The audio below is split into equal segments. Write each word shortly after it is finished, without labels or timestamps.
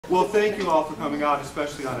Well, thank you all for coming out,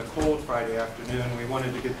 especially on a cold Friday afternoon. We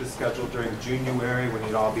wanted to get this scheduled during January when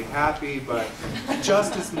you'd all be happy, but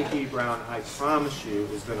Justice McGee Brown, I promise you,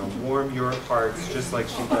 is going to warm your hearts just like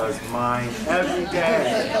she does mine every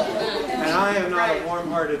day. And I am not a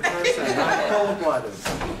warm-hearted person. I'm cold-blooded.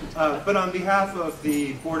 But on behalf of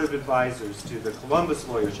the Board of Advisors to the Columbus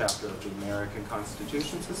Lawyer Chapter of the American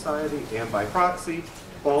Constitution Society and by proxy,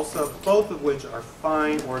 BALSA, both of which are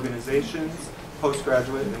fine organizations,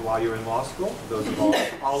 postgraduate and while you're in law school, those of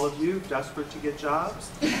all of you desperate to get jobs,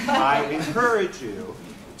 I encourage you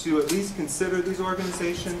to at least consider these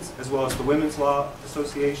organizations as well as the Women's Law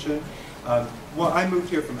Association. Well, I moved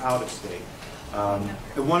here from out of state.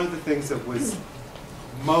 And one of the things that was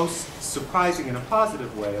most surprising in a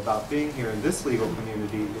positive way about being here in this legal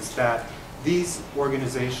community is that these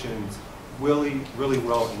organizations really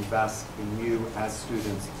will invest in you as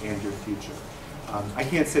students and your future. I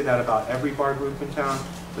can't say that about every bar group in town,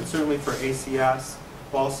 but certainly for ACS,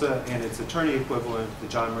 BALSA and its attorney equivalent, the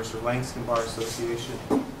John Mercer Langston Bar Association,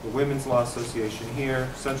 the Women's Law Association here,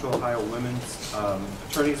 Central Ohio Women's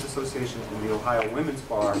Attorneys Association, and the Ohio Women's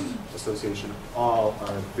Bar Association, all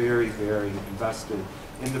are very invested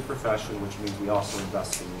in the profession, which means we also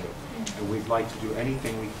invest in you. And we'd like to do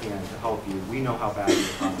anything we can to help you. We know how bad the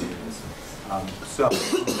economy is. So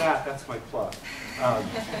with that's my plug.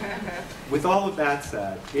 With all of that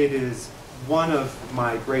said, it is one of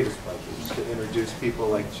my greatest pleasures to introduce people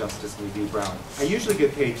like Justice McGee Brown. I usually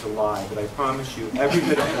get paid to lie, but I promise you every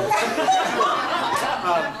bit of it.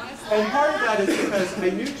 And part of that is because I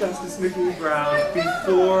knew Justice McGee Brown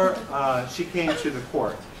before she came to the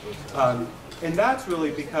court. And that's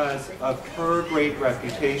really because of her great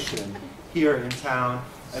reputation here in town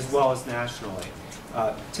as well as nationally.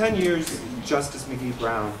 10 years Justice McGee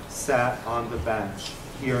Brown sat on the bench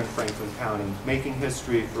here in Franklin County, making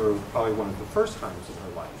history for probably one of the first times in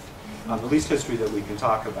her life. At least history that we can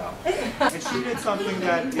talk about. And she did something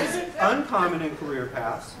that is uncommon in career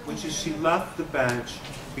paths, which is she left the bench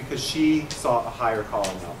because she saw a higher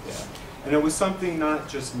calling out there. And it was something not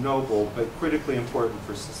just noble, but critically important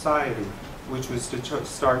for society, which was to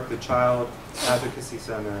start the Child Advocacy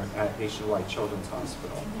Center at Nationwide Children's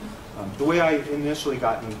Hospital. The way I initially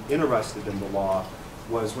got interested in the law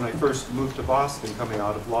was when I first moved to Boston coming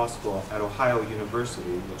out of law school at Ohio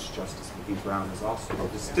University, which Justice McGee Brown is also a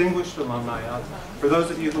distinguished alumni of. For those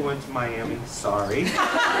of you who went to Miami, sorry. You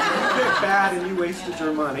picked bad and you wasted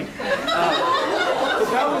your money. But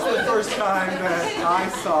that was the first time that I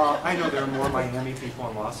saw, I know there are more Miami people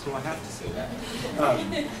in law school, I have to say that.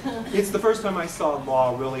 It's the first time I saw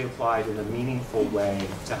law really applied in a meaningful way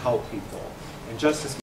to help people. And Justice